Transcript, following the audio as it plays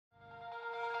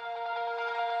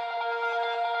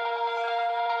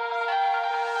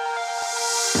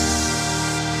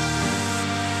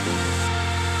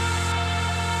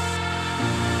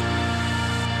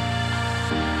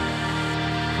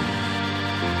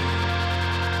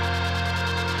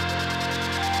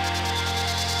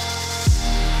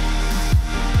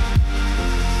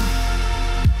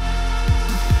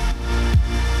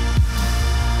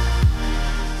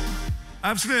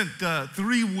I've spent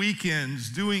 3 weekends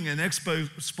doing an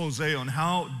expose on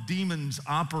how demons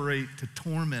operate to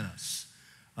torment us.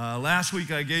 Last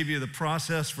week I gave you the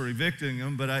process for evicting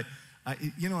them, but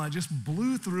I just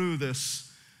blew through this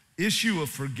issue of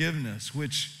forgiveness,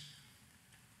 which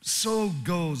so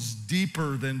goes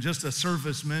deeper than just a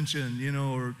surface mention,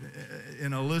 or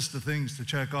in a list of things to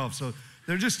check off. So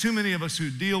there are just too many of us who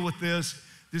deal with this.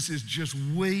 This is just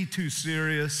way too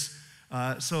serious.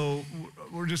 So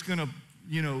we're just gonna,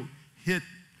 hit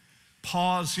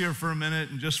pause here for a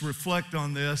minute and just reflect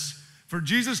on this. For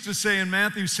Jesus to say in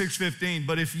Matthew 6:15,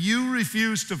 but if you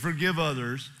refuse to forgive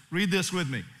others, read this with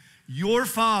me, your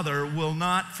Father will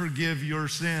not forgive your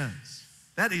sins.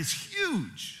 That is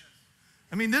huge.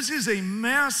 I mean, this is a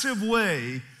massive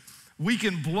way we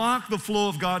can block the flow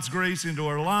of God's grace into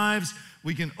our lives.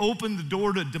 We can open the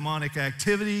door to demonic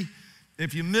activity.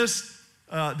 If you missed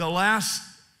the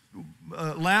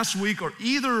last week or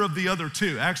either of the other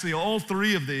two, actually all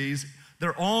three of these,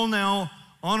 they're all now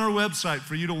on our website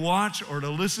for you to watch or to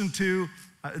listen to.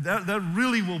 That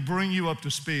really will bring you up to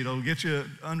speed. It'll get you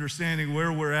understanding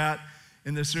where we're at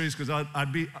in this series, because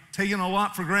I'd be taking a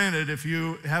lot for granted if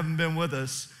you haven't been with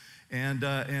us, and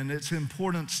it's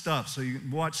important stuff, so you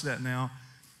can watch that now.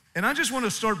 And I just want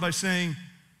to start by saying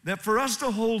that for us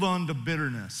to hold on to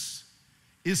bitterness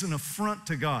is an affront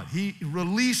to God. He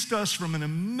released us from an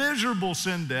immeasurable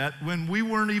sin debt when we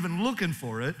weren't even looking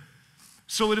for it.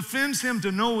 So it offends him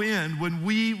to no end when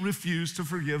we refuse to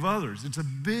forgive others. It's a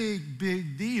big,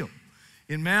 big deal.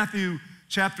 In Matthew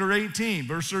chapter 18,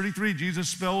 verse 33, Jesus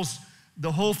spells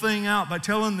the whole thing out by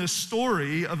telling this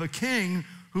story of a king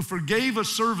who forgave a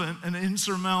servant an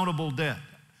insurmountable debt.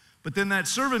 But then that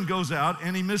servant goes out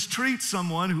and he mistreats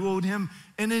someone who owed him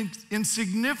an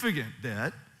insignificant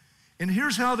debt. And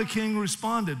here's how the king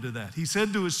responded to that. He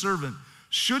said to his servant,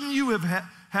 shouldn't you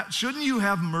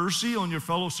have mercy on your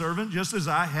fellow servant just as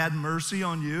I had mercy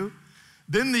on you?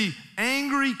 Then the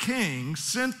angry king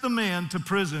sent the man to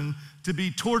prison to be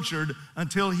tortured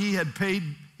until he had paid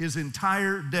his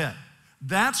entire debt.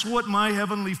 That's what my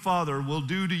heavenly Father will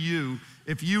do to you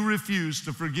if you refuse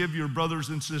to forgive your brothers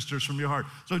and sisters from your heart.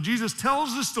 So Jesus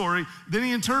tells the story, then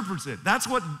he interprets it. That's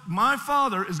what my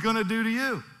Father is going to do to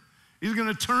you. He's going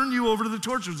to turn you over to the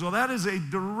torture. So that is a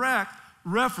direct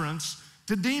reference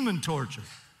to demon torture,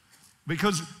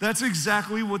 because that's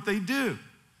exactly what they do.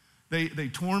 They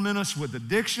torment us with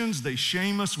addictions. They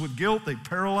shame us with guilt. They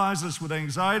paralyze us with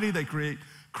anxiety. They create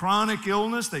chronic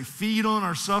illness. They feed on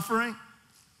our suffering.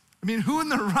 I mean, who in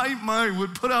their right mind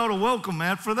would put out a welcome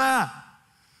mat for that?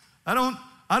 I don't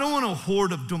want a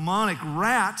horde of demonic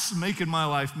rats making my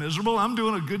life miserable. I'm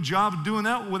doing a good job of doing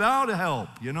that without help,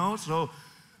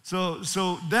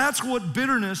 So that's what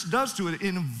bitterness does to it. It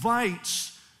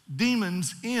invites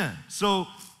demons in. So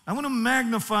I want to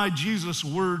magnify Jesus'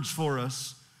 words for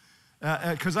us,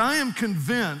 because I am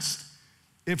convinced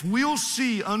if we'll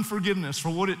see unforgiveness for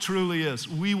what it truly is,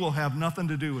 we will have nothing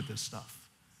to do with this stuff.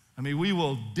 I mean, we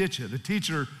will ditch it. The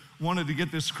teacher wanted to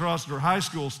get this across to her high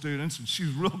school students, and she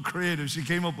was real creative. She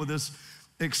came up with this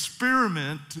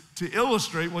experiment to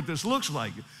illustrate what this looks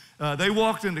like. They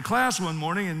walked into class one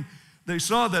morning, and they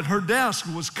saw that her desk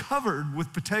was covered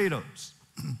with potatoes.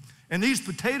 And these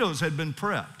potatoes had been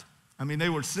prepped. I mean,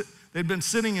 they'd been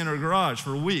sitting in her garage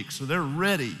for weeks, so they're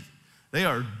ready. They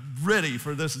are ready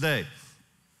for this day.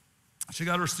 She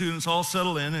got her students all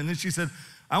settled in, and then she said,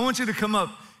 I want you to come up,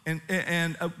 and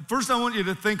first I want you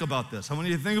to think about this. I want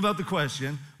you to think about the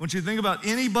question. I want you to think about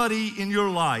anybody in your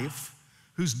life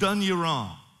who's done you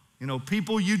wrong.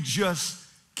 People you just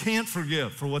can't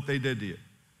forgive for what they did to you.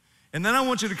 And then I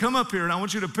want you to come up here and I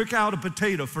want you to pick out a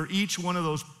potato for each one of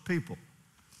those people.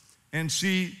 And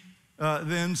she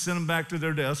then sent them back to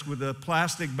their desk with a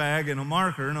plastic bag and a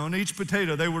marker. And on each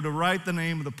potato, they were to write the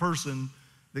name of the person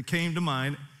that came to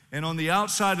mind. And on the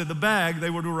outside of the bag, they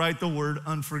were to write the word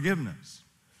unforgiveness.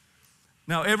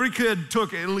 Now, every kid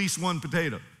took at least one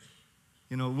potato,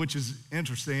 which is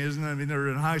interesting, isn't it? I mean, they're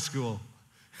in high school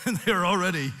and they're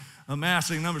already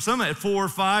amassing numbers. Some had 4 or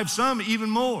 5, some even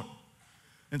more.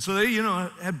 And so they,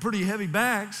 had pretty heavy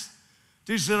bags.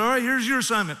 Jesus said, all right, here's your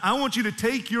assignment. I want you to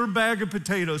take your bag of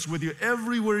potatoes with you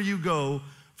everywhere you go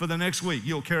for the next week.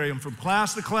 You'll carry them from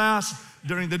class to class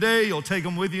during the day. You'll take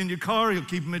them with you in your car. You'll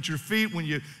keep them at your feet when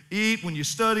you eat, when you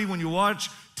study, when you watch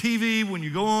TV, when you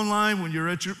go online, when you're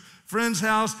at your friend's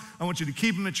house. I want you to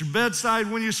keep them at your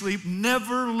bedside when you sleep.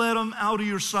 Never let them out of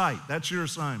your sight. That's your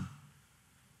assignment.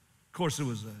 Of course, it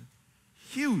was a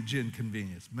huge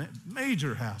inconvenience,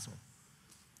 major hassle.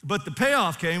 But the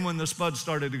payoff came when the spuds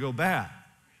started to go bad.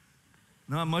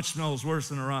 Not much smells worse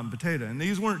than a rotten potato. And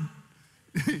these weren't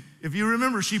if you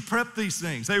remember, she prepped these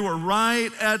things. They were right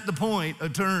at the point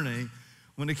of turning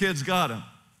when the kids got them.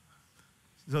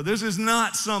 So this is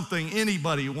not something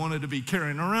anybody wanted to be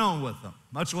carrying around with them,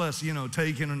 much less,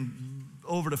 taking them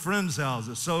over to friends'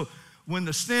 houses. So when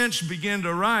the stench began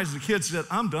to rise, the kids said,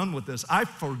 I'm done with this. I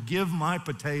forgive my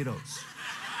potatoes.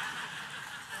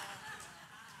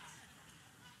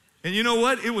 And you know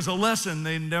what? It was a lesson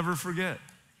they never forget.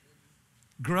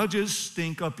 Grudges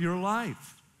stink up your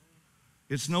life.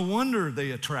 It's no wonder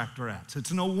they attract rats.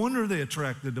 It's no wonder they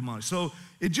attract the demonic. So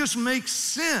it just makes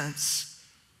sense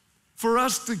for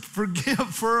us to forgive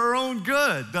for our own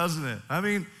good, doesn't it? I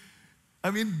mean,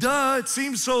 duh, it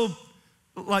seems so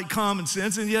like common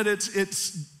sense, and yet it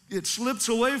slips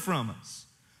away from us.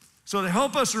 So to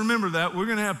help us remember that, we're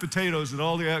gonna have potatoes at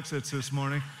all the exits this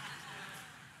morning.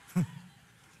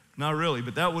 Not really,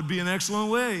 but that would be an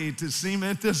excellent way to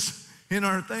cement this in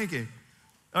our thinking.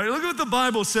 All right, look at what the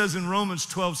Bible says in Romans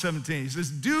 12:17. He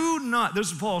says,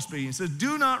 this is Paul speaking, he says,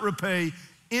 do not repay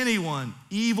anyone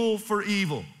evil for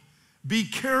evil. Be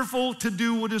careful to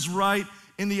do what is right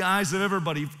in the eyes of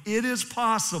everybody. If it is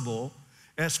possible,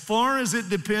 as far as it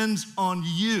depends on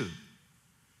you,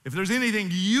 if there's anything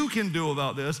you can do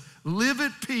about this, live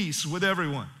at peace with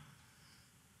everyone.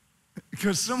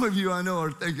 Because some of you I know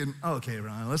are thinking, okay,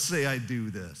 Ron, let's say I do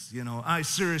this. I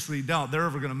seriously doubt they're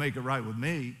ever going to make it right with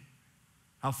me.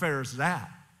 How fair is that?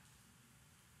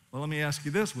 Well, let me ask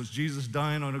you this. Was Jesus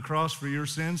dying on a cross for your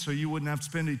sins so you wouldn't have to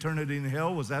spend eternity in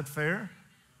hell? Was that fair?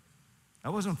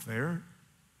 That wasn't fair.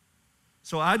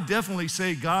 So I'd definitely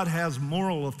say God has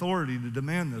moral authority to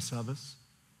demand this of us.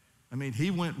 I mean,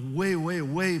 he went way, way,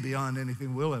 way beyond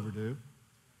anything we'll ever do.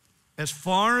 As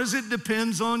far as it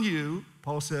depends on you,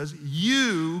 Paul says,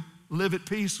 you live at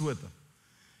peace with them.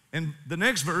 And the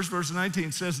next verse, verse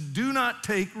 19, says, do not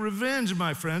take revenge,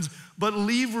 my friends, but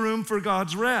leave room for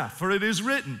God's wrath. For it is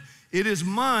written, it is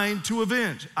mine to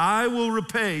avenge. I will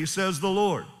repay, says the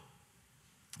Lord.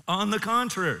 On the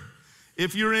contrary,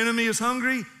 if your enemy is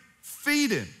hungry,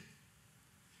 feed him.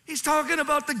 He's talking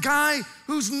about the guy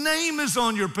whose name is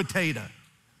on your potato.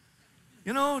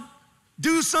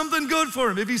 Do something good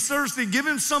for him. If he's thirsty, give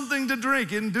him something to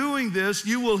drink. In doing this,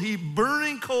 you will heap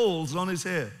burning coals on his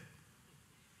head.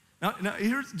 Now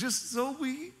here's just so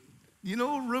we,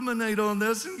 ruminate on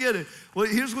this and get it. Well,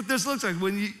 here's what this looks like.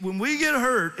 When we get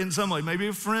hurt in some way, maybe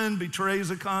a friend betrays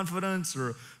a confidence,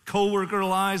 or a coworker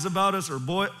lies about us, or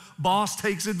boss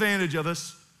takes advantage of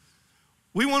us,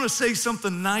 we want to say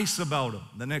something nice about them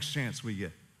the next chance we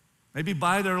get. Maybe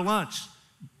buy their lunch,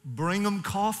 bring them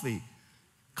coffee,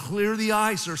 clear the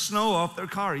ice or snow off their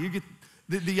car.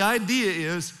 The idea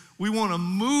is we want to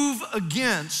move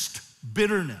against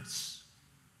bitterness.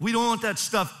 We don't want that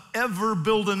stuff ever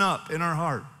building up in our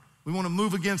heart. We want to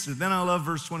move against it. Then I love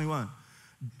verse 21.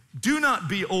 Do not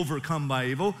be overcome by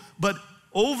evil, but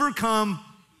overcome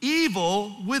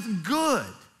evil with good.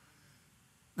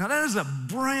 Now that is a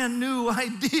brand new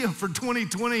idea for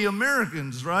 2020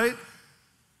 Americans, right?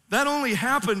 That only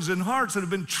happens in hearts that have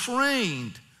been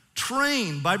trained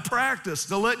by practice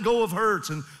to let go of hurts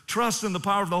and trust in the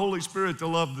power of the Holy Spirit to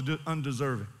love the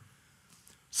undeserving.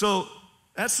 So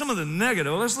that's some of the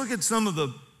negative. Let's look at some of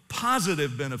the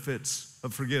positive benefits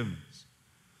of forgiveness.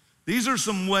 These are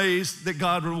some ways that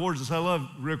God rewards us. I love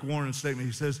Rick Warren's statement.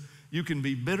 He says, you can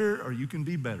be bitter or you can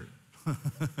be better.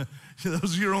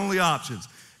 Those are your only options.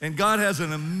 And God has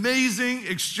an amazing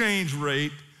exchange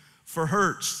rate for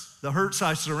hurts, the hurts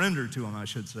I surrender to him, I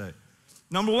should say.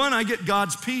 Number one, I get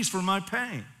God's peace for my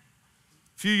pain.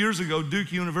 A few years ago,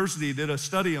 Duke University did a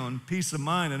study on peace of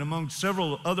mind, and among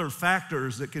several other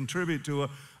factors that contribute to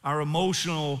our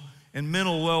emotional and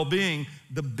mental well-being,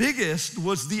 the biggest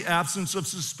was the absence of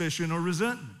suspicion or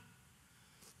resentment.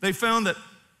 They found that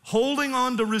holding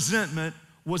on to resentment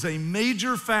was a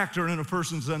major factor in a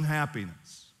person's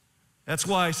unhappiness. That's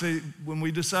why I say when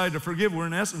we decide to forgive, we're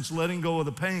in essence letting go of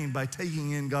the pain by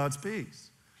taking in God's peace.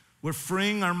 We're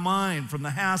freeing our mind from the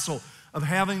hassle of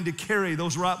having to carry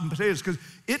those rotten potatoes, because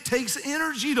it takes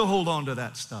energy to hold on to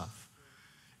that stuff.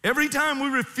 Every time we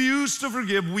refuse to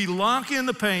forgive, we lock in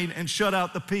the pain and shut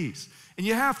out the peace. And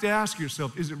you have to ask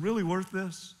yourself, is it really worth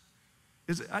this?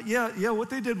 Yeah, what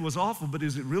they did was awful, but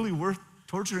is it really worth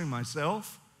torturing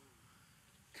myself?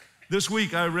 This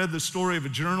week, I read the story of a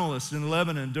journalist in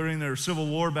Lebanon during their civil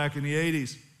war back in the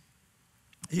 80s.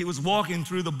 He was walking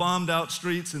through the bombed-out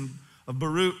streets of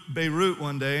Beirut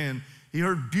one day, and he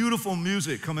heard beautiful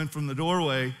music coming from the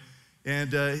doorway,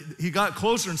 and he got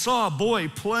closer and saw a boy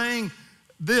playing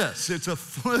this. It's a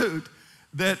flute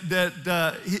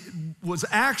that was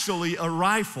actually a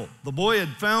rifle. The boy had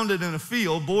found it in a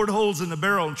field, bored holes in the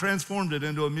barrel, and transformed it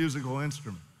into a musical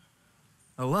instrument.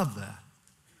 I love that.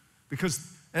 Because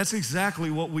that's exactly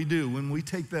what we do when we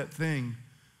take that thing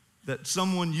that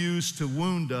someone used to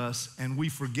wound us and we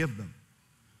forgive them.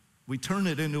 We turn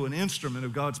it into an instrument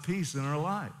of God's peace in our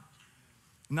life.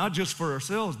 Not just for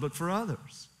ourselves, but for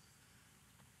others.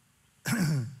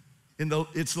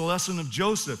 It's the lesson of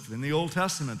Joseph in the Old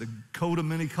Testament, the coat of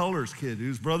many colors kid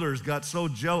whose brothers got so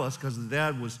jealous because the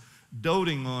dad was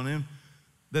doting on him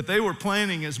that they were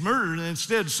planning his murder and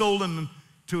instead sold him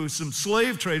to some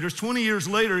slave traders. 20 years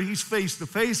later, he's face to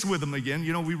face with them again.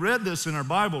 You know, we read this in our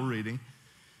Bible reading,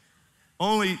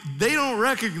 only they don't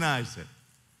recognize it.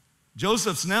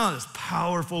 Joseph's now this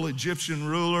powerful Egyptian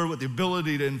ruler with the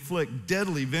ability to inflict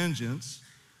deadly vengeance.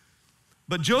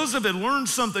 But Joseph had learned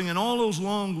something in all those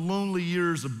long, lonely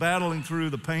years of battling through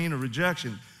the pain of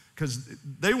rejection, because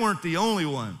they weren't the only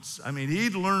ones. I mean,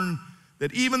 he'd learned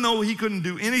that even though he couldn't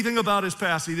do anything about his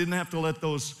past, he didn't have to let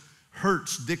those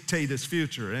hurts dictate his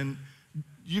future. And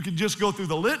you could just go through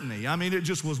the litany. I mean, it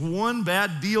just was one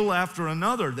bad deal after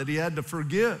another that he had to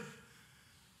forgive.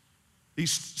 He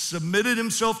submitted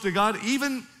himself to God,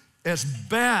 even as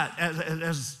bad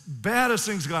as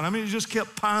things got. I mean, it just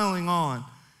kept piling on.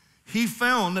 He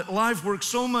found that life worked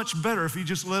so much better if he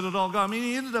just let it all go. I mean,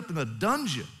 he ended up in a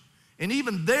dungeon. And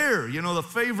even there, you know, the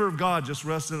favor of God just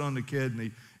rested on the kid, and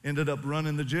he ended up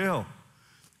running to jail.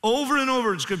 Over and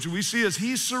over in Scripture, we see as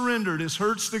he surrendered his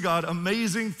hurts to God,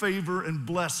 amazing favor and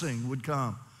blessing would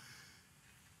come.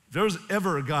 If there was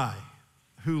ever a guy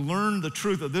who learned the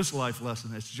truth of this life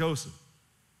lesson, it's Joseph.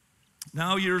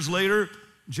 Now, years later,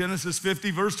 Genesis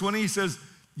 50, verse 20, he says,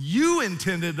 "You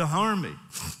intended to harm me,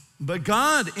 but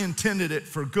God intended it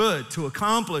for good to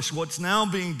accomplish what's now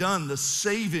being done, the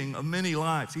saving of many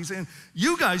lives." He's saying,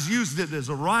 you guys used it as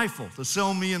a rifle to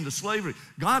sell me into slavery.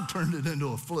 God turned it into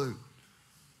a flute.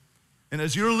 And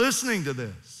as you're listening to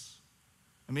this,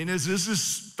 I mean, as this is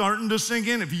starting to sink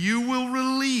in, if you will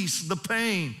release the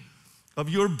pain of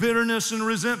your bitterness and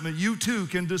resentment, you too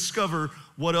can discover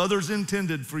what others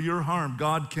intended for your harm,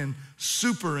 God can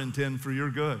superintend for your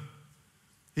good.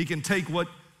 He can take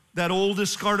that old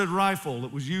discarded rifle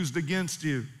that was used against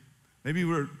you, maybe you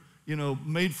were,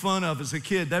 made fun of as a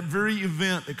kid, that very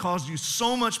event that caused you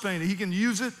so much pain, he can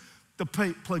use it to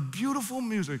play beautiful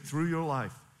music through your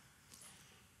life.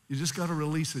 You just got to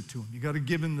release it to him. You got to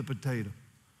give him the potato.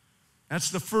 That's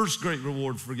the first great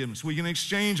reward of forgiveness. We can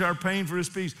exchange our pain for his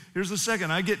peace. Here's the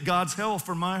second. I get God's help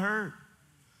for my hurt.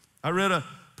 I read a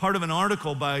part of an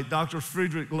article by Dr.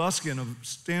 Friedrich Luskin of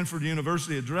Stanford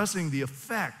University addressing the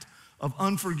effect of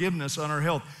unforgiveness on our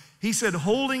health. He said,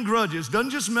 holding grudges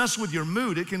doesn't just mess with your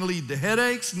mood. It can lead to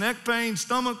headaches, neck pain,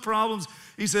 stomach problems.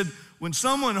 He said, when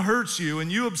someone hurts you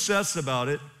and you obsess about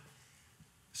it,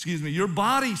 your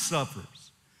body suffers.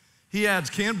 He adds,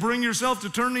 can't bring yourself to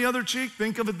turn the other cheek?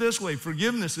 Think of it this way.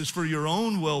 Forgiveness is for your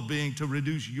own well-being to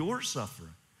reduce your suffering.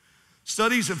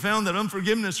 Studies have found that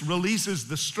unforgiveness releases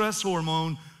the stress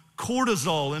hormone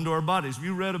cortisol into our bodies. If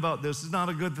you read about this, it's not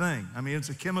a good thing. I mean, it's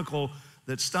a chemical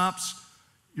that stops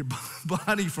your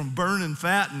body from burning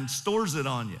fat and stores it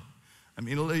on you. I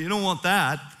mean, you don't want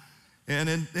that. And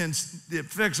it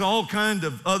affects all kinds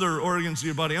of other organs of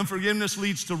your body. Unforgiveness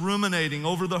leads to ruminating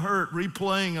over the hurt,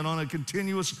 replaying it on a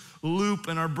continuous loop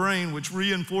in our brain, which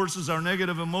reinforces our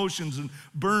negative emotions and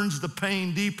burns the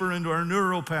pain deeper into our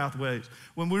neural pathways.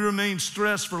 When we remain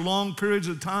stressed for long periods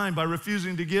of time by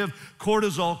refusing to give,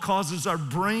 cortisol causes our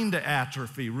brain to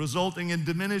atrophy, resulting in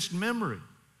diminished memory.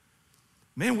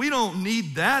 Man, we don't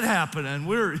need that happening.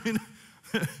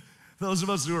 Those of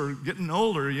us who are getting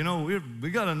older,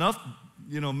 we got enough,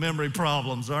 memory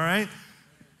problems, all right?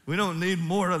 We don't need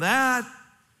more of that.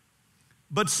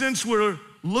 But since we're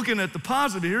looking at the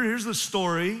positive here's the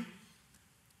story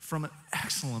from an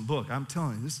excellent book. I'm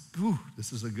telling you,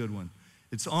 this is a good one.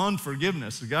 It's on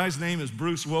forgiveness. The guy's name is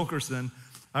Bruce Wilkerson.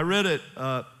 I read it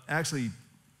actually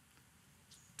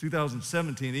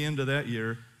 2017, the end of that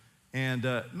year. And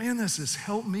man, this has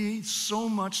helped me so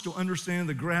much to understand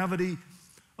the gravity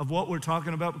of what we're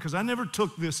talking about, because I never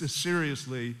took this as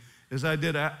seriously as I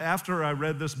did after I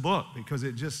read this book, because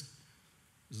it just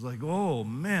is like, oh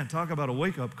man, talk about a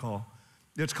wake-up call.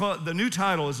 The new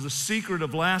title is The Secret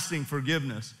of Lasting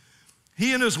Forgiveness.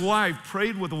 He and his wife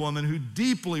prayed with a woman who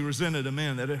deeply resented a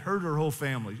man that had hurt her whole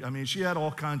family. I mean, she had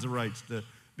all kinds of rights to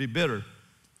be bitter.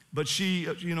 But she,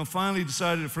 finally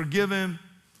decided to forgive him.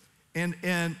 And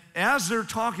as they're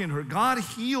talking to her, God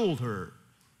healed her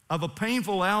of a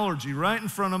painful allergy right in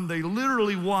front of them. They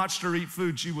literally watched her eat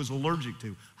food she was allergic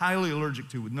to, highly allergic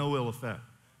to, with no ill effect.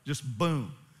 Just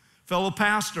boom. Fellow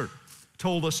pastor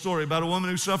told a story about a woman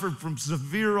who suffered from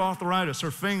severe arthritis.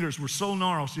 Her fingers were so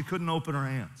gnarled she couldn't open her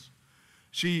hands.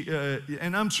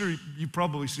 and I'm sure you've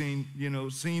probably seen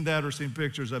that or seen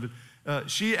pictures of it.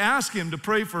 She asked him to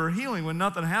pray for her healing. When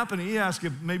nothing happened, he asked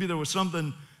if maybe there was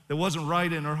something that wasn't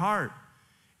right in her heart.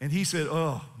 And he said,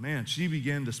 oh, man, she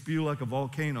began to spew like a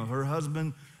volcano. Her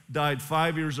husband died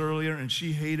 5 years earlier, and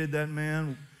she hated that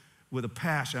man with a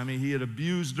passion. I mean, he had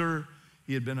abused her.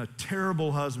 He had been a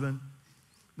terrible husband.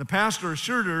 The pastor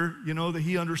assured her, that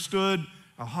he understood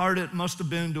how hard it must have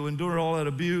been to endure all that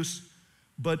abuse.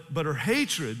 But her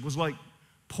hatred was like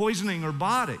poisoning her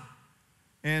body.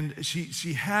 And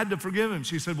she had to forgive him.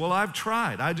 She said, well, I've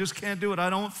tried. I just can't do it. I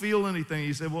don't feel anything.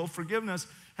 He said, well, forgiveness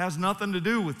has nothing to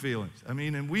do with feelings. I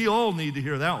mean, and we all need to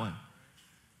hear that one.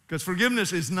 Because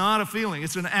forgiveness is not a feeling.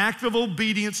 It's an act of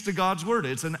obedience to God's word.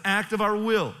 It's an act of our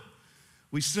will.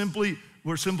 We're simply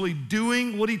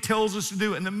doing what he tells us to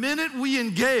do. And the minute we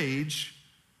engage,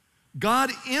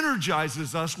 God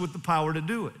energizes us with the power to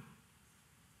do it.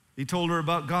 He told her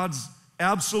about God's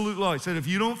absolute law. He said, if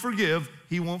you don't forgive,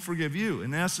 he won't forgive you.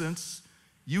 In essence,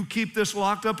 you keep this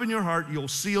locked up in your heart, you'll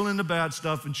seal in the bad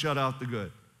stuff and shut out the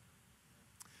good.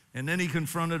 And then he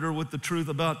confronted her with the truth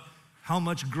about how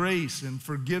much grace and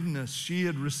forgiveness she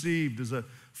had received as a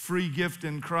free gift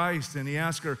in Christ. And he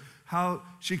asked her how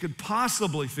she could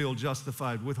possibly feel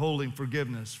justified withholding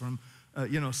forgiveness from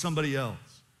somebody else.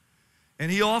 And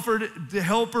he offered to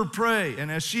help her pray. And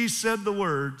as she said the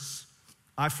words,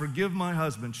 I forgive my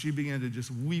husband, she began to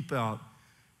just weep out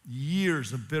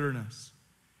years of bitterness.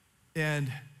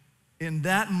 And in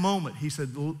that moment, he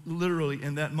said, literally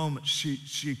in that moment,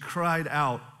 she cried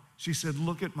out. She said,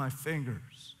 look at my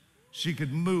fingers. She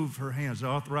could move her hands. The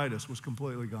arthritis was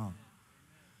completely gone.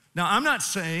 Now, I'm not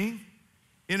saying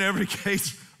in every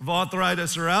case of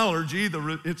arthritis or allergy,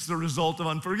 it's the result of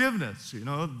unforgiveness.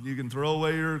 You can throw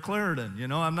away your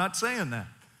Claritin. I'm not saying that.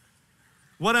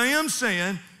 What I am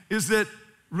saying is that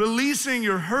releasing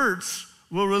your hurts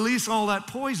will release all that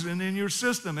poison in your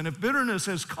system. And if bitterness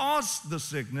has caused the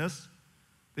sickness,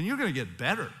 then you're going to get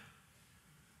better.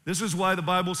 This is why the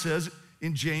Bible says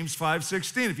in James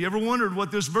 5:16, if you ever wondered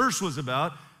what this verse was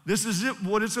about, this is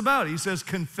what it's about. He says,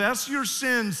 confess your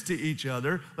sins to each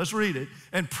other, let's read it,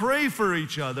 and pray for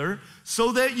each other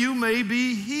so that you may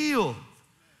be healed.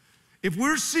 If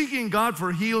we're seeking God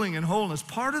for healing and wholeness,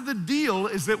 part of the deal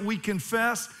is that we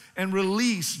confess and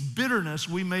release bitterness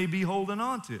we may be holding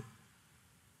on to.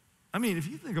 I mean, if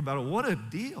you think about it, what a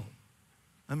deal.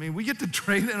 I mean, we get to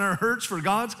trade in our hurts for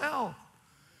God's health.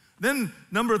 Then,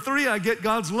 number 3, I get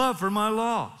God's love for my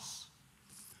loss.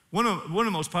 One of the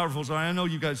most powerful stories, I know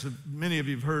you guys, many of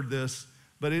you have heard this,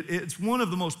 but it's one of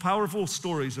the most powerful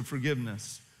stories of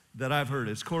forgiveness that I've heard.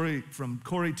 It's from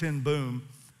Corrie ten Boom.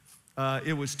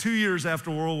 It was 2 years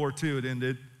after World War II had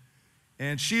ended,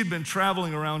 and she had been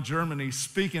traveling around Germany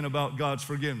speaking about God's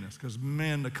forgiveness, because,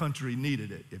 man, the country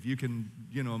needed it, if you can,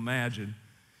 imagine.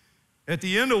 At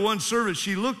the end of one service,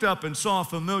 she looked up and saw a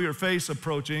familiar face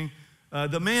approaching.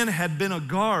 The man had been a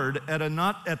guard at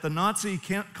the Nazi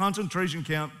concentration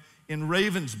camp in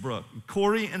Ravensbrück.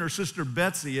 Corrie and her sister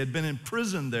Betsy had been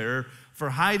imprisoned there for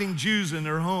hiding Jews in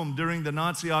their home during the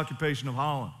Nazi occupation of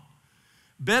Holland.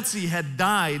 Betsy had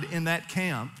died in that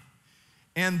camp,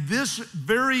 and this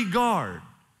very guard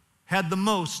had the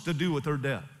most to do with her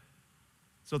death.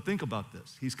 So think about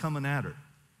this. He's coming at her.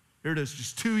 Here it is,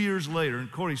 just 2 years later,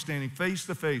 and Corey's standing face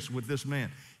to face with this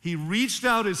man. He reached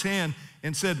out his hand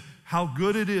and said, how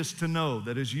good it is to know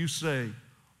that, as you say,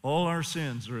 all our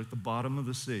sins are at the bottom of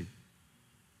the sea.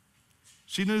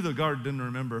 She knew the guard didn't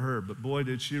remember her, but boy,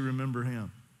 did she remember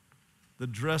him. The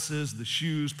dresses, the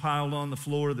shoes piled on the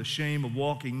floor, the shame of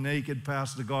walking naked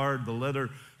past the guard, the leather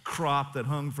crop that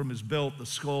hung from his belt, the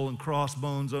skull and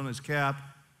crossbones on his cap.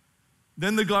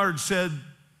 Then the guard said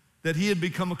that he had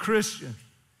become a Christian,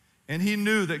 and he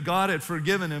knew that God had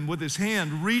forgiven him. With his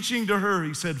hand reaching to her,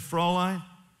 he said, Fraulein,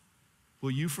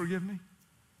 will you forgive me?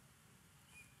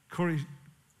 Corrie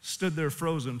stood there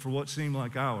frozen for what seemed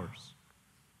like hours,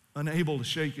 unable to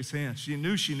shake his hand. She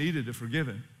knew she needed to forgive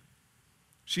him.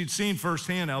 She'd seen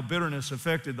firsthand how bitterness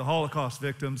affected the Holocaust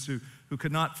victims who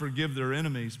could not forgive their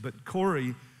enemies. But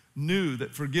Corrie knew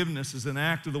that forgiveness is an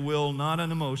act of the will, not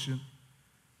an emotion.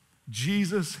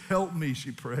 Jesus, help me,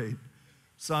 she prayed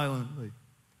silently.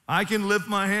 I can lift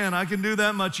my hand. I can do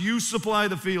that much. You supply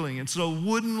the feeling. And so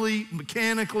woodenly,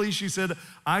 mechanically, she said,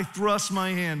 I thrust my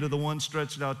hand to the one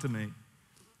stretched out to me.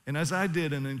 And as I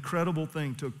did, an incredible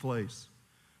thing took place.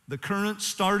 The current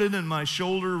started in my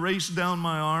shoulder, raced down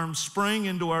my arm, sprang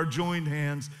into our joined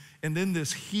hands, and then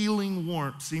this healing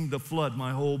warmth seemed to flood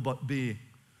my whole being,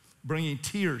 bringing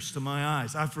tears to my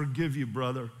eyes. I forgive you,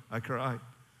 brother, I cried,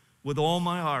 with all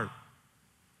my heart.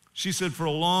 She said for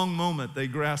a long moment they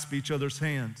grasped each other's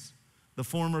hands. the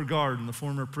former guard and the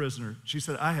former prisoner. She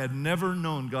said, I had never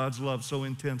known God's love so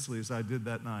intensely as I did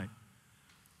that night.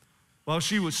 While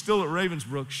she was still at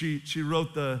Ravensbrück, she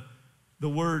wrote the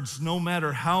words, no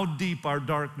matter how deep our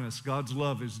darkness, God's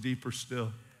love is deeper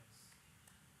still.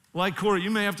 Like Corey, you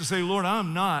may have to say, Lord,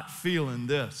 I'm not feeling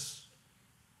this,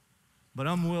 but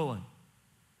I'm willing.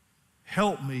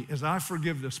 Help me as I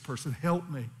forgive this person. Help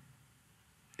me.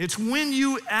 It's when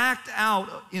you act out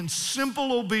in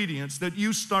simple obedience that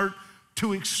you start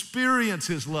to experience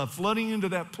his love, flooding into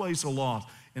that place of loss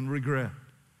and regret.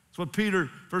 That's what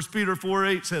 1 Peter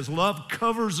 4:8 says, love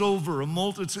covers over a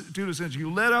multitude of sins.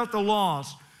 You let out the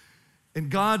loss, and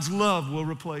God's love will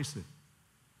replace it.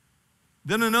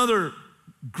 Then another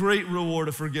great reward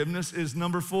of forgiveness is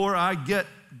number 4, I get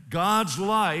God's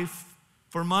life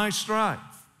for my strife.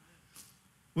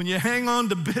 When you hang on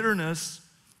to bitterness,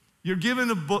 you're giving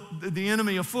the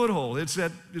enemy a foothold.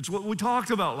 It's what we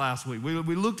talked about last week.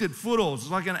 We looked at footholds.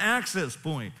 It's like an access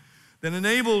point that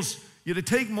enables you to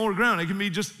take more ground. It can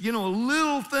be just, a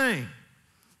little thing,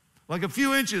 like a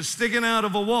few inches sticking out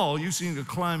of a wall. You've seen a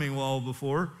climbing wall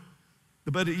before,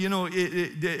 but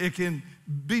it can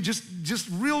be just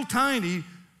real tiny,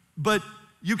 but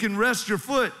you can rest your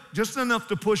foot just enough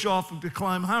to push off and to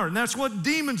climb higher. And that's what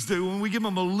demons do when we give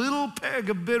them a little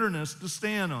peg of bitterness to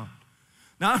stand on.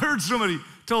 Now, I heard somebody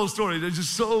tell a story that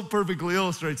just so perfectly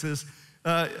illustrates this.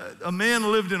 A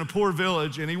man lived in a poor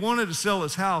village, and he wanted to sell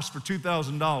his house for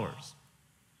 $2,000.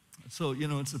 So,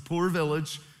 it's a poor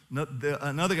village.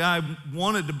 Another guy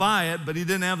wanted to buy it, but he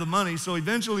didn't have the money. So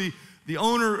eventually, the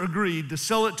owner agreed to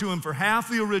sell it to him for half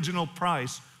the original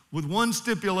price with one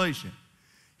stipulation.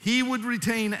 He would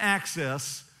retain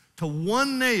access to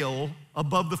one nail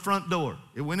above the front door.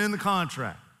 It went in the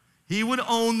contract. He would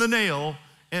own the nail,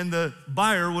 and the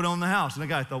buyer would own the house. And the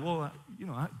guy thought, well,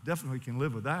 I definitely can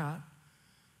live with that.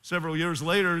 Several years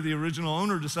later, the original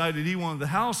owner decided he wanted the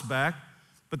house back,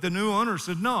 but the new owner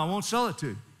said, no, I won't sell it to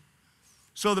you.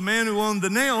 So the man who owned the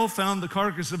nail found the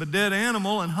carcass of a dead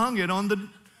animal and hung it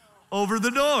over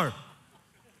the door.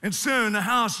 And soon the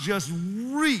house just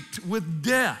reeked with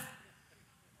death.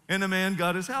 And the man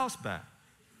got his house back,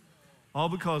 all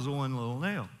because of one little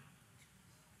nail.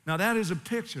 Now that is a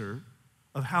picture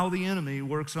of how the enemy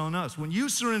works on us. When you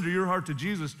surrender your heart to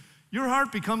Jesus, your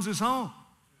heart becomes his home.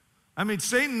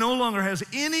 Satan no longer has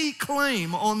any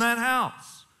claim on that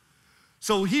house.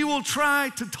 So he will try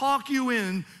to talk you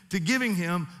in to giving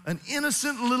him an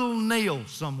innocent little nail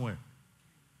somewhere.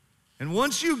 And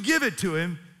once you give it to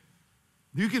him,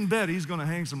 you can bet he's going to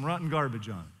hang some rotten garbage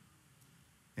on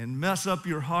it and mess up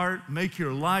your heart, make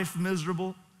your life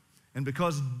miserable. And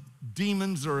because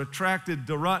demons are attracted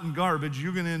to rotten garbage,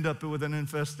 you're going to end up with an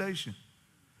infestation.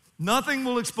 Nothing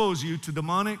will expose you to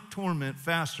demonic torment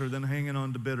faster than hanging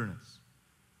on to bitterness.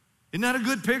 Isn't that a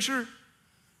good picture?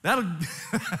 That'll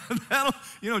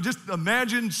just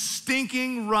imagine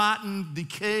stinking, rotten,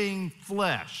 decaying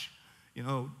flesh. You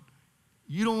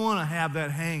don't want to have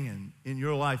that hanging in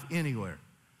your life anywhere.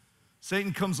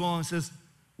 Satan comes along and says,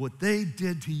 what they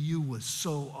did to you was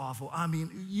so awful.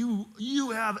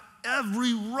 You have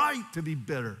every right to be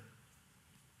bitter.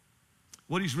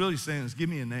 What he's really saying is, give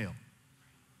me a nail.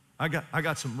 I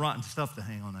got some rotten stuff to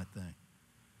hang on that thing.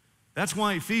 That's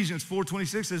why Ephesians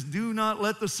 4:26 says, do not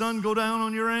let the sun go down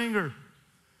on your anger.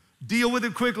 Deal with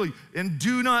it quickly, and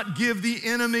do not give the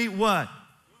enemy what?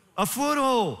 A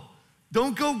foothold.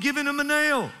 Don't go giving him a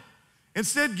nail.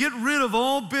 Instead, get rid of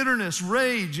all bitterness,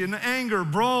 rage, and anger,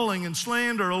 brawling, and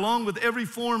slander, along with every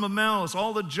form of malice,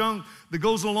 all the junk that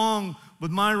goes along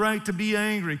with my right to be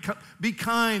angry. Be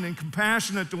kind and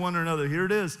compassionate to one another. Here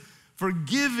it is.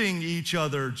 Forgiving each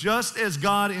other, just as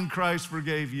God in Christ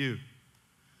forgave you.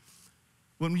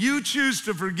 When you choose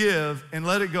to forgive and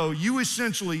let it go, you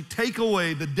essentially take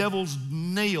away the devil's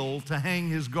nail to hang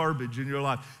his garbage in your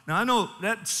life. Now, I know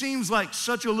that seems like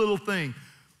such a little thing,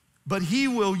 but he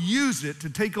will use it to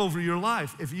take over your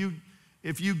life if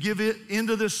you give it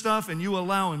into this stuff and you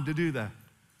allow him to do that.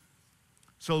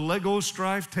 So let go of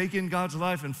strife, take in God's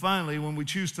life, and finally, when we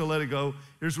choose to let it go,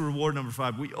 here's reward number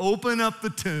 5. We open up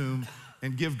the tomb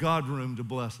and give God room to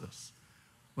bless us.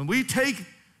 When we take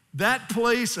that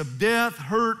place of death,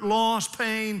 hurt, loss,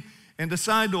 pain, and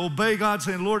decide to obey God,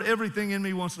 saying, Lord, everything in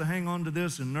me wants to hang on to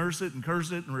this and nurse it and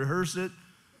curse it and rehearse it.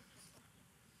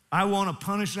 I want to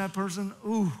punish that person.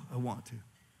 Ooh, I want to.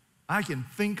 I can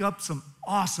think up some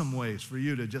awesome ways for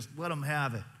you to just let them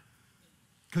have it.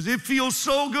 Because it feels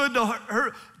so good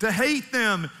to hate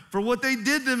them for what they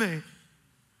did to me.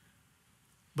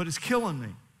 But it's killing me.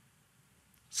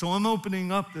 So I'm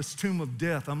opening up this tomb of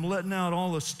death. I'm letting out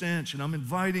all the stench, and I'm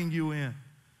inviting you in.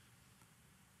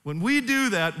 When we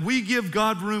do that, we give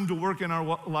God room to work in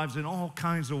our lives in all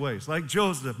kinds of ways. Like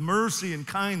Joseph, mercy and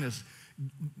kindness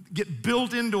get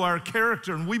built into our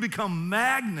character, and we become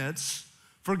magnets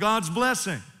for God's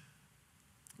blessing.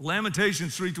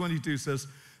 Lamentations 3:22 says,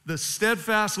 the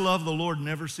steadfast love of the Lord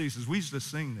never ceases. We used to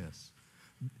sing this.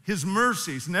 His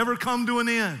mercies never come to an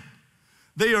end.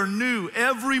 They are new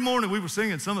every morning. We were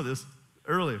singing some of this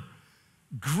earlier.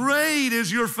 Great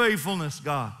is your faithfulness,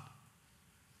 God.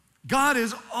 God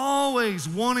is always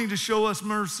wanting to show us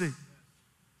mercy.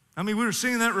 I mean, we were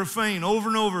singing that refrain over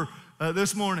and over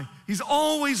this morning. He's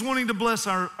always wanting to bless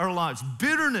our lives.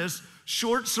 Bitterness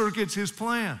short circuits his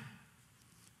plan.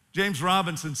 James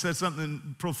Robinson said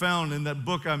something profound in that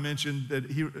book I mentioned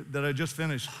that I just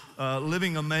finished,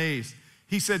 Living Amazed.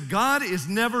 He said, God is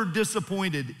never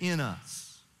disappointed in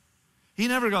us. He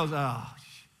never goes, oh,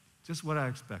 just what I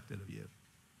expected of you,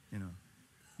 you know.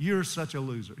 You're such a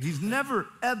loser. He's never,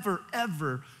 ever,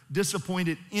 ever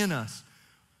disappointed in us.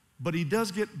 But he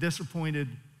does get disappointed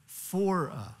for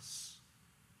us.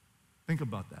 Think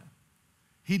about that.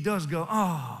 He does go,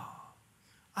 oh,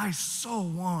 I so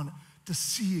want to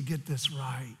see you get this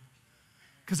right.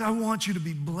 Because I want you to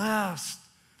be blessed.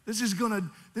 This is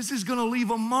gonna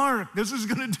leave a mark. This is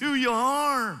gonna do you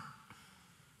harm.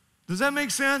 Does that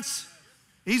make sense?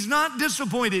 He's not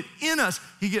disappointed in us.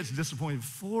 He gets disappointed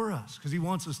for us because he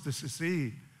wants us to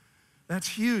succeed. That's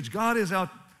huge. God is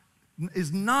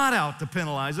not out to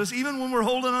penalize us, even when we're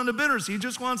holding on to bitterness. He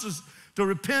just wants us to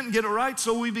repent and get it right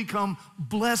so we become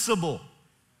blessable,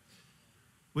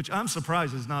 which I'm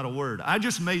surprised is not a word. I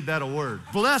just made that a word.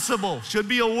 Blessable should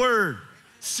be a word.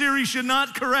 Siri should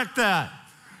not correct that.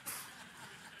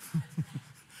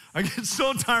 I get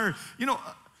so tired. You know,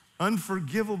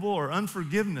 unforgivable or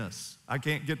unforgiveness. I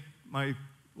can't get my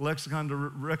lexicon to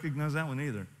recognize that one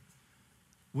either.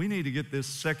 We need to get this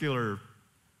secular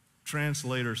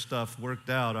translator stuff worked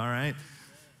out, all right?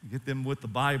 Get them with the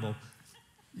Bible.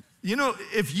 You know,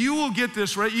 if you will get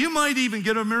this right, you might even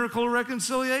get a miracle of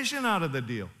reconciliation out of the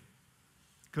deal.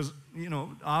 Because, you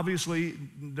know, obviously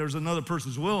there's another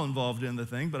person's will involved in the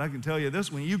thing, but I can tell you this,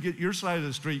 when you get your side of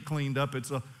the street cleaned up,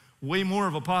 it's a way more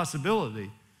of a possibility.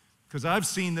 Because I've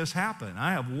seen this happen.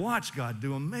 I have watched God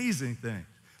do amazing things.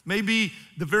 Maybe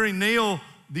the very nail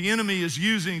the enemy is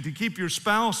using to keep your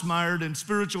spouse mired in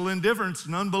spiritual indifference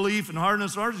and unbelief and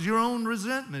hardness of heart is your own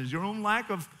resentment, is your own lack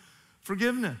of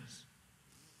forgiveness.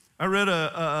 I read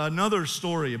another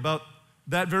story about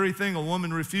that very thing. A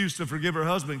woman refused to forgive her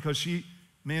husband because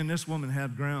this woman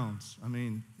had grounds. I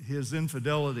mean, his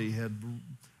infidelity had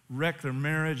wrecked their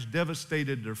marriage,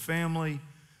 devastated their family.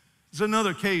 It's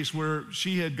another case where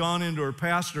she had gone into her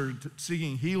pastor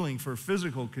seeking healing for a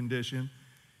physical condition.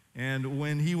 And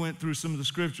when he went through some of the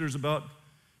scriptures about,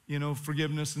 you know,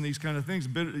 forgiveness and these kind of things,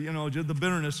 the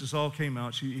bitterness just all came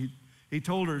out. He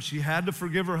told her she had to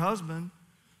forgive her husband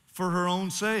for her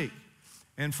own sake.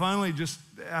 And finally, just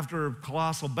after a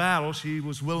colossal battle, she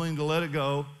was willing to let it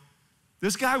go.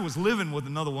 This guy was living with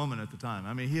another woman at the time.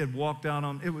 I mean, he had walked out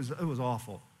on, it was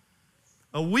awful.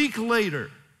 A week later,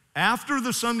 after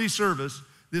the Sunday service,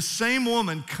 this same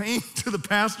woman came to the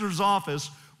pastor's office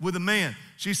with a man.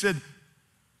 She said,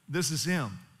 this is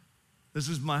him. This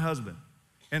is my husband.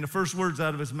 And the first words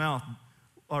out of his mouth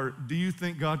are, do you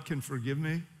think God can forgive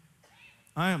me?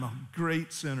 I am a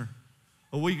great sinner.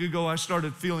 A week ago, I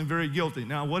started feeling very guilty.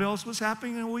 Now, what else was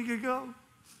happening a week ago?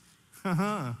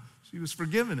 She was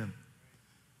forgiving him.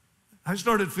 I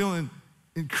started feeling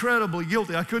incredibly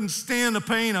guilty. I couldn't stand the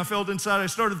pain I felt inside. I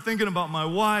started thinking about my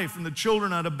wife and the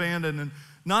children I'd abandoned and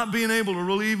not being able to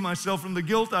relieve myself from the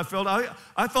guilt I felt.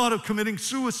 I thought of committing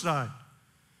suicide.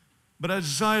 But I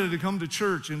decided to come to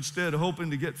church instead,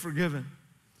 hoping to get forgiven.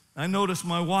 I noticed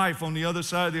my wife on the other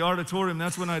side of the auditorium.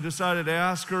 That's when I decided to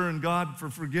ask her and God for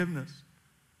forgiveness.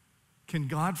 Can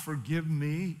God forgive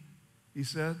me? He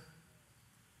said.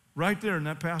 Right there in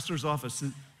that pastor's office,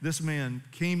 this man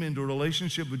came into a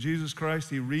relationship with Jesus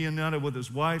Christ. He reunited with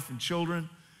his wife and children,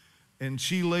 and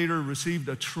she later received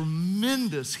a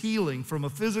tremendous healing from a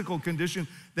physical condition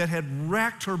that had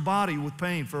racked her body with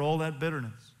pain for all that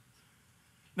bitterness.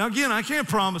 Now again, I can't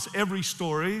promise every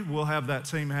story will have that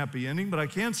same happy ending, but I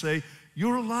can say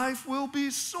your life will be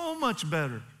so much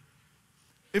better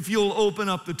if you'll open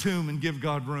up the tomb and give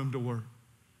God room to work.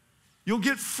 You'll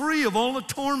get free of all the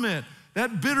torment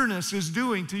that bitterness is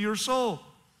doing to your soul.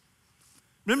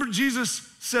 Remember, Jesus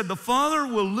said the Father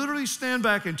will literally stand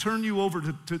back and turn you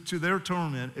over to their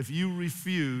torment if you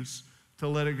refuse to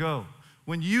let it go.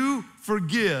 When you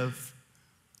forgive,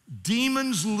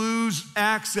 demons lose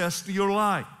access to your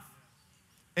life.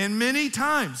 And many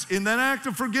times in that act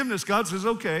of forgiveness, God says,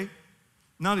 okay,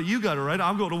 Now that you got it right,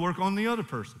 I'll go to work on the other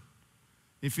person.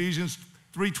 Ephesians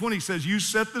 3:20 says, you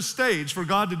set the stage for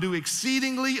God to do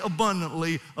exceedingly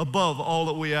abundantly above all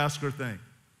that we ask or think.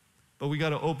 But we got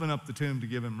to open up the tomb to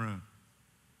give him room.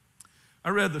 I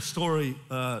read the story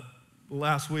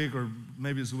last week, or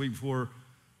maybe it was the week before,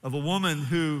 of a woman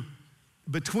who,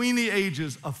 between the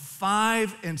ages of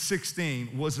 5 and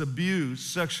 16, was abused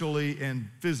sexually and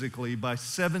physically by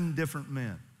 7 different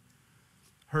men.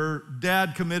 Her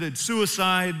dad committed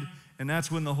suicide, and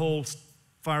that's when the whole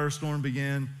firestorm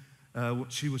began.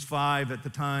 She was 5 at the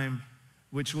time,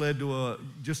 which led to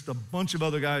just a bunch of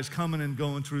other guys coming and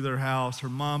going through their house. Her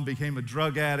mom became a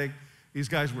drug addict. These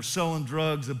guys were selling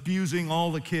drugs, abusing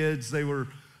all the kids. They were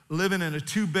living in a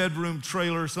 2-bedroom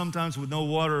trailer, sometimes with no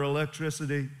water or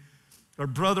electricity. Her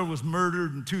brother was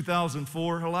murdered in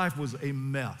 2004. Her life was a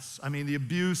mess. I mean, the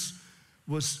abuse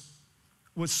was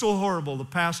so horrible. The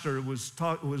pastor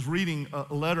was reading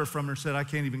a letter from her, said, I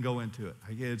can't even go into it.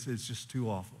 It's just too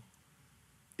awful.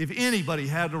 If anybody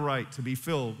had the right to be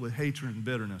filled with hatred and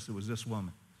bitterness, it was this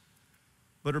woman.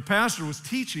 But her pastor was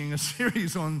teaching a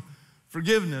series on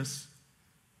forgiveness.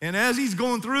 And as he's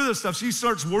going through this stuff, she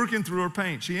starts working through her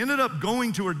pain. She ended up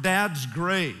going to her dad's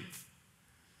grave.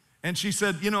 And she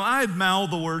said, I had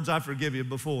mouthed the words, I forgive you,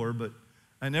 before, but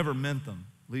I never meant them,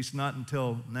 at least not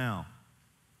until now.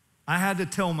 I had to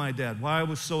tell my dad why I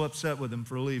was so upset with him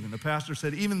for leaving. The pastor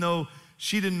said, even though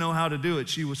she didn't know how to do it,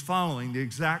 she was following the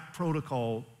exact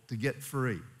protocol to get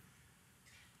free.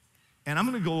 And I'm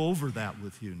going to go over that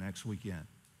with you next weekend.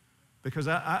 Because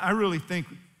I really think,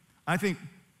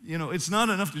 it's not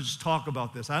enough to just talk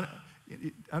about this. I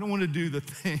don't want to do the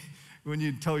thing when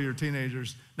you tell your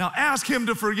teenagers, now ask him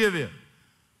to forgive you.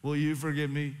 Will you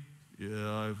forgive me?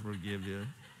 Yeah, I forgive you.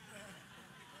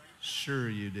 Sure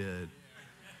you did.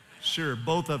 Sure,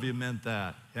 both of you meant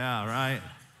that. Yeah, right?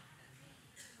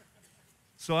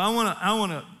 So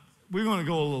we're going to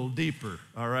go a little deeper,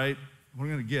 all right? We're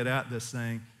going to get at this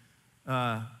thing.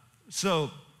 So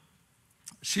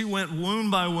she went wound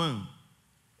by wound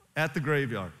at the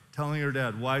graveyard, telling her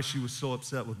dad why she was so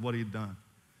upset with what he'd done.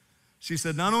 She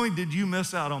said, not only did you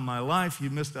miss out on my life,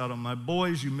 you missed out on my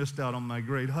boys, you missed out on my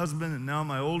great husband, and now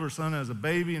my older son has a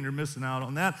baby and you're missing out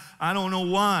on that. I don't know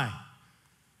why.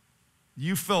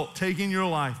 You felt taking your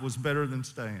life was better than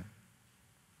staying.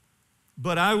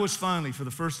 But I was finally, for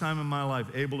the first time in my life,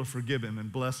 able to forgive him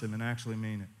and bless him and actually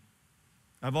mean it.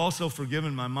 I've also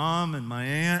forgiven my mom and my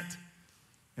aunt,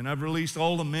 and I've released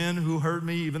all the men who hurt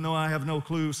me, even though I have no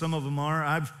clue who some of them are.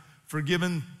 I've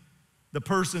forgiven the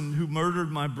person who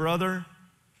murdered my brother.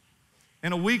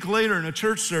 And a week later in a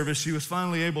church service, she was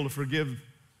finally able to forgive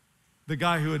the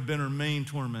guy who had been her main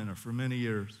tormentor for many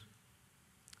years.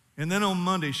 And then on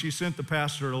Monday, she sent the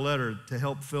pastor a letter to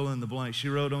help fill in the blank. She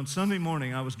wrote, on Sunday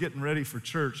morning, I was getting ready for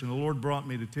church, and the Lord brought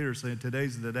me to tears, saying,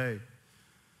 today's the day.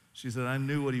 She said, I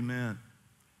knew what he meant.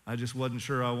 I just wasn't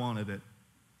sure I wanted it.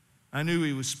 I knew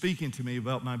he was speaking to me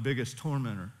about my biggest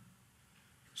tormentor.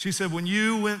 She said, when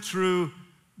you went through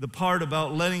the part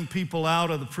about letting people out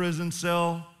of the prison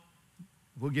cell,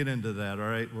 we'll get into that, all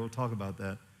right? We'll talk about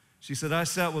that. She said, I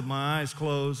sat with my eyes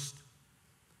closed,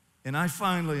 and I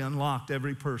finally unlocked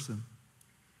every person,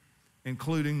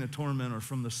 including the tormentor,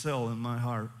 from the cell in my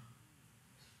heart.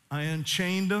 I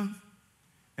unchained them,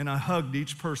 and I hugged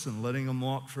each person, letting them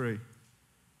walk free.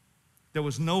 There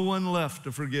was no one left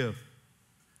to forgive.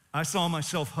 I saw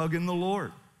myself hugging the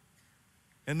Lord.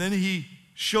 And then he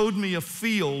showed me a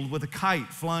field with a kite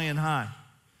flying high.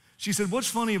 She said, what's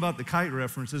funny about the kite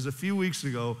reference is a few weeks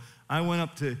ago, I went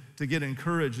up to get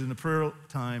encouraged in the prayer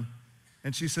time,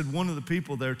 and she said one of the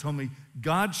people there told me,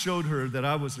 God showed her that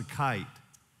I was a kite.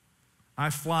 I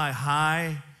fly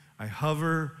high, I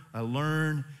hover, I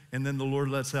learn, and then the Lord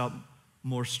lets out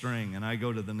more string, and I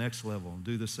go to the next level and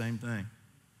do the same thing.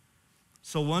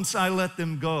 So once I let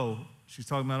them go, she's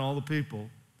talking about all the people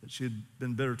that she had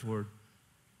been bitter toward,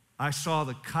 I saw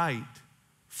the kite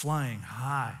flying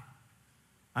high.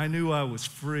 I knew I was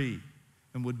free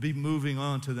and would be moving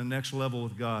on to the next level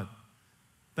with God.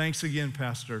 Thanks again,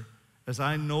 Pastor, as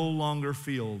I no longer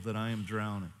feel that I am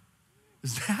drowning.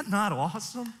 Is that not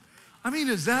awesome? I mean,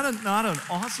 is that not an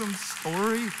awesome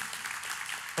story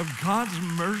of God's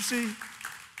mercy?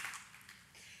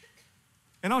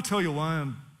 And I'll tell you why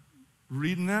I'm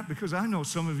reading that, because I know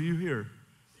some of you here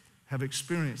have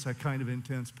experienced that kind of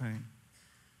intense pain.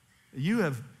 You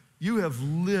have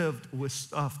lived with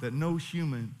stuff that no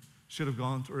human should have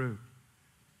gone through.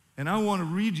 And I want to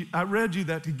read you, I read you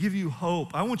that to give you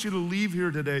hope. I want you to leave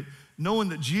here today knowing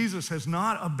that Jesus has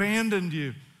not abandoned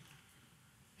you.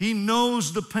 He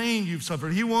knows the pain you've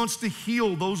suffered. He wants to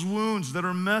heal those wounds that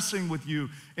are messing with you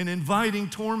and inviting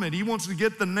torment. He wants to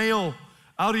get the nail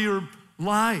out of your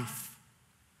life.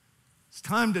 It's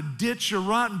time to ditch your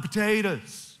rotten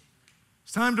potatoes.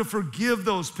 It's time to forgive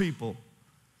those people.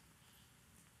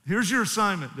 Here's your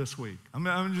assignment this week.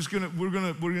 We're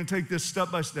gonna take this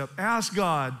step by step. Ask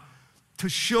God to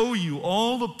show you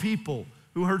all the people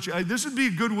who hurt you. This would be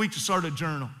a good week to start a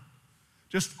journal.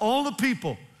 Just all the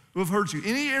people who have hurt you.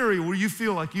 Any area where you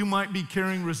feel like you might be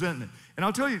carrying resentment. And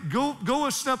I'll tell you, go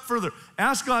a step further.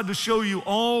 Ask God to show you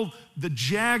all the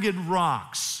jagged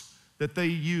rocks that they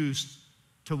used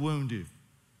to wound you.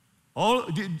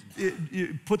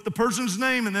 You put the person's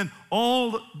name and then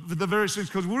all the various things,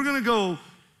 because we're gonna go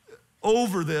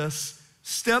over this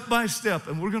step by step,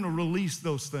 and we're gonna release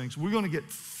those things. We're gonna get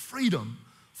freedom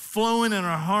flowing in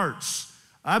our hearts.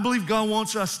 I believe God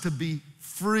wants us to be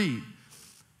free.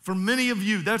 For many of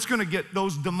you, that's gonna get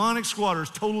those demonic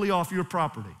squatters totally off your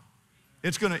property.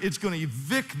 It's gonna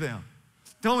evict them.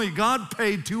 Tell me, God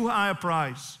paid too high a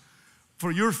price for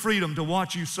your freedom to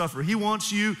watch you suffer. He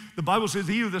wants you, the Bible says,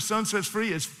 he who the Son sets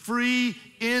free is free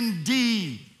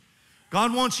indeed.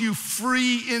 God wants you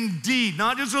free indeed,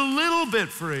 not just a little bit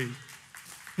free.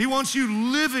 He wants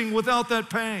you living without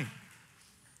that pain.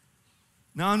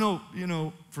 Now I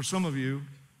know, for some of you,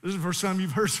 this is the first time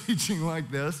you've heard teaching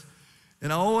like this,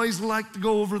 and I always like to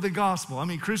go over the gospel. I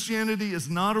mean, Christianity is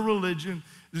not a religion.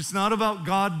 It's not about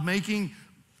God making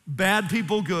bad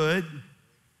people good.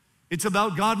 It's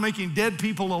about God making dead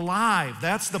people alive.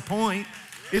 That's the point.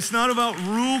 It's not about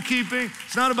rule keeping.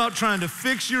 It's not about trying to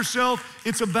fix yourself.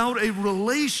 It's about a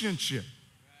relationship.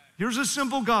 Here's a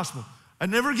simple gospel. I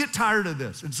never get tired of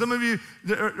this. And some of you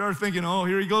are thinking, oh,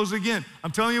 here he goes again.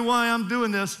 I'm telling you why I'm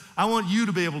doing this. I want you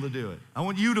to be able to do it. I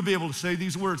want you to be able to say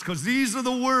these words, because these are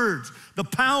the words. The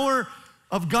power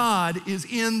of God is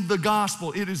in the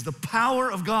gospel. It is the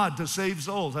power of God to save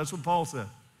souls. That's what Paul said,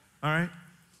 all right?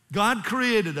 God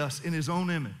created us in his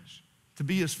own image to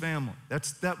be his family.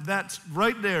 That's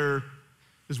right there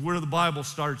is where the Bible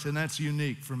starts, and that's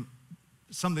unique from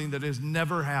something that has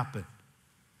never happened.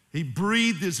 He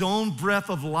breathed his own breath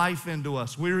of life into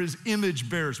us. We're his image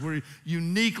bearers. We're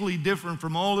uniquely different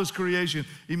from all his creation.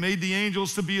 He made the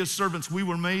angels to be his servants. We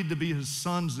were made to be his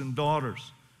sons and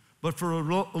daughters. But for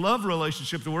a love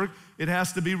relationship to work, it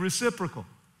has to be reciprocal.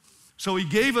 So he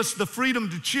gave us the freedom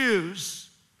to choose,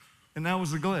 and that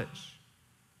was the glitch.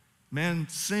 Man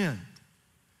sinned,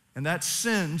 and that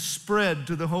sin spread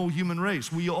to the whole human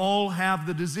race. We all have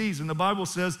the disease, and the Bible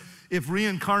says if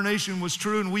reincarnation was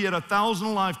true and we had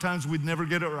 1,000 lifetimes, we'd never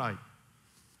get it right.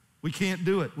 We can't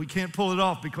do it. We can't pull it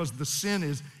off because the sin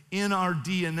is in our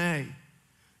DNA.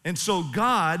 And so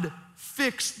God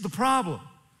fixed the problem.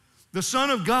 The Son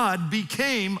of God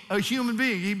became a human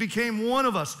being. He became one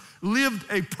of us, lived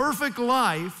a perfect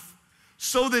life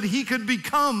so that he could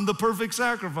become the perfect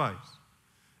sacrifice.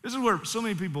 This is where so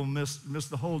many people miss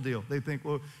the whole deal. They think,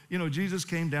 well, Jesus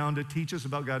came down to teach us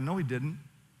about God. No, he didn't.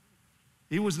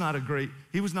 He was not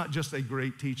just a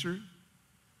great teacher.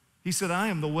 He said, I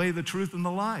am the way, the truth, and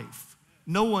the life.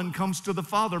 No one comes to the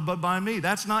Father but by me.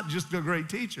 That's not just a great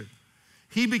teacher.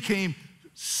 He became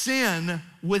sin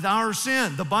with our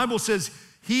sin. The Bible says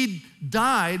he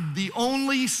died, the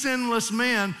only sinless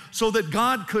man, so that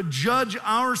God could judge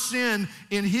our sin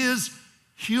in his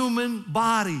human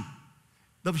body,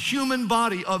 the human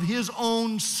body of his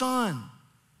own Son.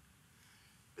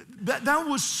 That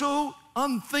was so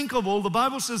unthinkable. The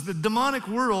Bible says the demonic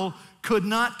world could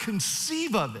not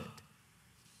conceive of it.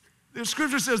 The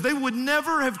scripture says they would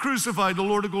never have crucified the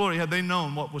Lord of glory had they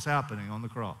known what was happening on the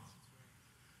cross.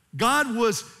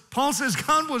 Paul says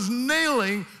God was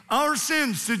nailing our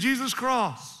sins to Jesus'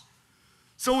 cross.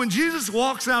 So when Jesus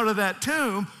walks out of that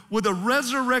tomb with a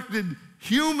resurrected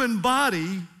human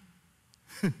body,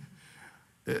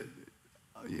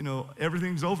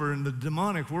 everything's over, and the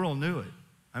demonic world knew it.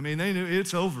 I mean, they knew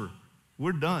it's over.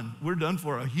 We're done. We're done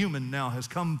for. A human now has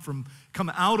come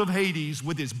out of Hades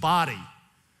with his body,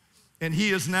 and he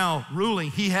is now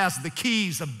ruling. He has the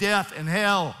keys of death and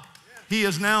hell. He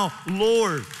is now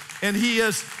Lord, and he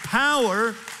has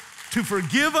power to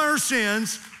forgive our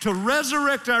sins, to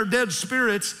resurrect our dead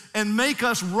spirits, and make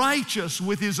us righteous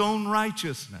with his own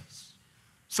righteousness,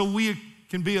 so we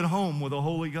can be at home with a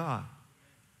holy God.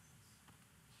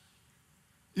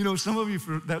 Some of you,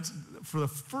 for the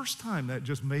first time, that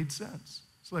just made sense.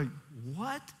 It's like,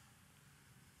 what?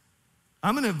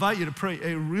 I'm going to invite you to pray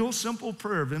a real simple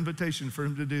prayer of invitation for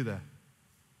him to do that.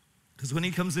 Because when he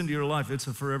comes into your life, it's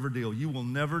a forever deal. You will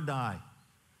never die.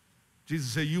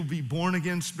 Jesus said, you'll be born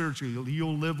again spiritually.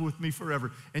 You'll live with me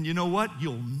forever. And you know what?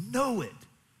 You'll know it.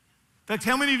 In fact,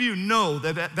 how many of you know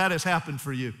that has happened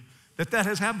for you? That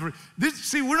has happened for you?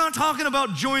 See, we're not talking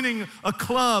about joining a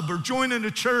club or joining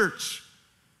a church.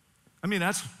 I mean,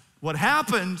 that's what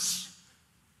happens,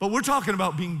 but we're talking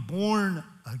about being born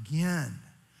again,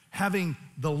 having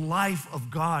the life of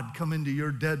God come into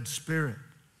your dead spirit.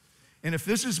 And if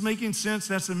this is making sense,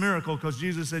 that's a miracle, because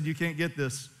Jesus said you can't get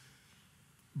this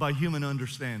by human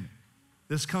understanding.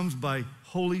 This comes by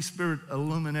Holy Spirit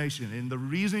illumination. And the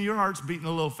reason your heart's beating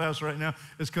a little fast right now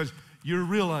is because you're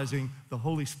realizing the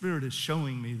Holy Spirit is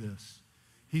showing me this.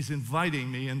 He's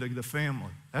inviting me into the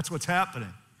family. That's what's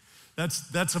happening.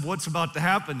 That's what's about to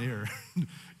happen here.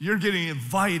 You're getting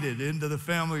invited into the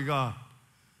family of God.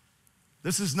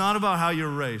 This is not about how you're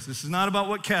raised. This is not about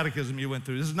what catechism you went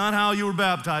through. This is not how you were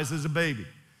baptized as a baby.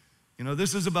 You know,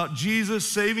 this is about Jesus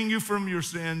saving you from your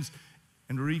sins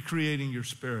and recreating your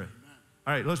spirit.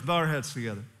 All right, let's bow our heads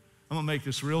together. I'm gonna make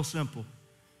this real simple.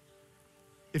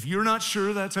 If you're not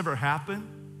sure that's ever happened,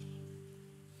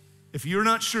 if you're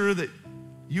not sure that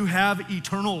you have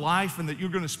eternal life and that you're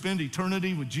gonna spend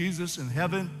eternity with Jesus in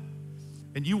heaven,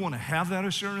 and you wanna have that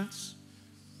assurance,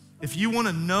 if you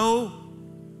wanna know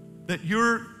that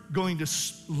you're going to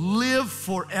live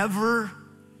forever,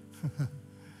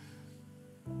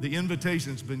 the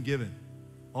invitation's been given.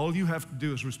 All you have to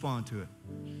do is respond to it.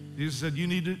 Jesus said you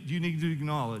need to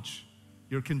acknowledge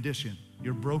your condition,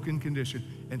 your broken condition,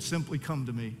 and simply come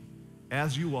to me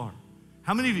as you are.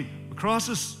 How many of you across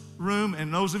this room,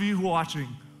 and those of you who are watching,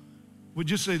 would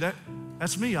just say,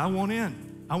 that's me, I want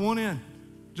in, I want in?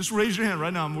 Just raise your hand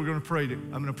right now, and we're gonna pray.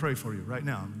 I'm gonna pray for you right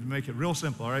now. Make it real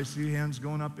simple, all right? See hands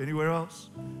going up. Anywhere else?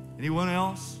 Anyone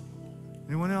else?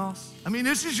 Anyone else? I mean,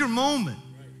 this is your moment.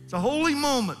 It's a holy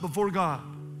moment before God.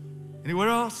 Anywhere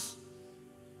else?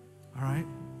 All right,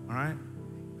 all right.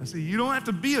 I see, you don't have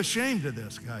to be ashamed of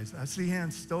this, guys. I see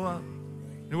hands still up.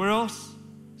 Anywhere else?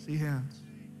 See hands.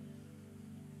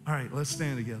 All right, let's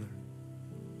stand together.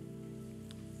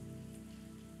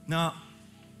 Now,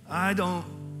 I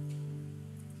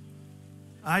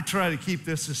try to keep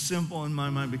this as simple in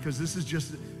my mind, because this is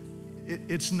just,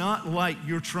 it's not like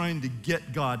you're trying to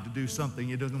get God to do something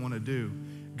he doesn't want to do.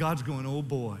 God's going, oh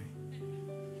boy,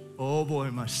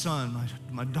 my son,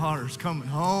 my daughter's coming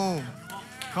home.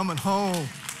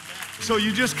 So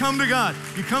you just come to God.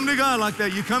 You come to God like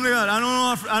that. You come to God.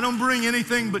 I don't bring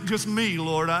anything but just me,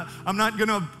 Lord. I'm not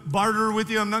gonna barter with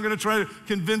you. I'm not gonna try to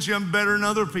convince you I'm better than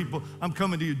other people. I'm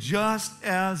coming to you just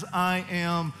as I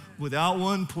am, without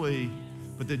one plea,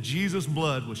 but that Jesus'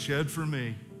 blood was shed for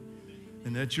me,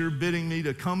 and that you're bidding me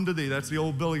to come to thee. That's the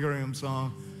old Billy Graham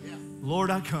song. Yeah. Lord,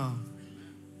 I come.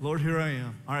 Lord, here I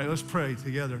am. All right, let's pray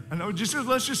together.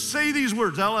 Let's just say these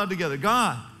words out loud together.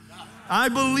 God, I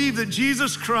believe that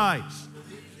Jesus Christ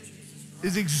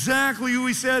is exactly who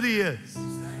he said he is.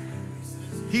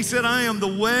 He said, I am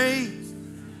the way,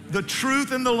 the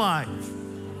truth, and the life,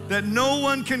 that no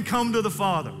one can come to the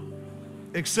Father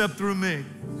except through me.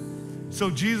 So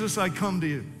Jesus, I come to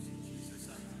you.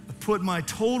 I put my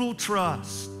total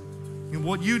trust in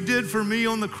what you did for me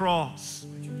on the cross.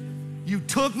 You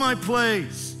took my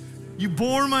place. You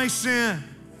bore my sin.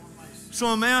 So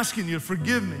I'm asking you to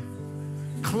forgive me,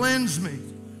 cleanse me,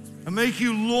 and make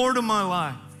you Lord of my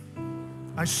life.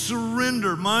 I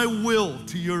surrender my will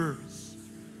to yours,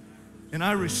 and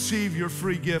I receive your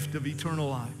free gift of eternal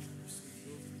life.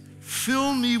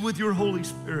 Fill me with your Holy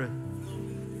Spirit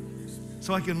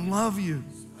so I can love you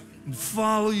and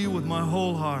follow you with my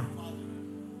whole heart.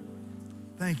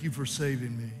 Thank you for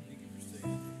saving me.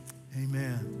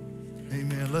 Amen.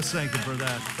 Amen. Let's thank him for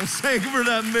that. Let's thank him for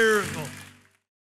that miracle.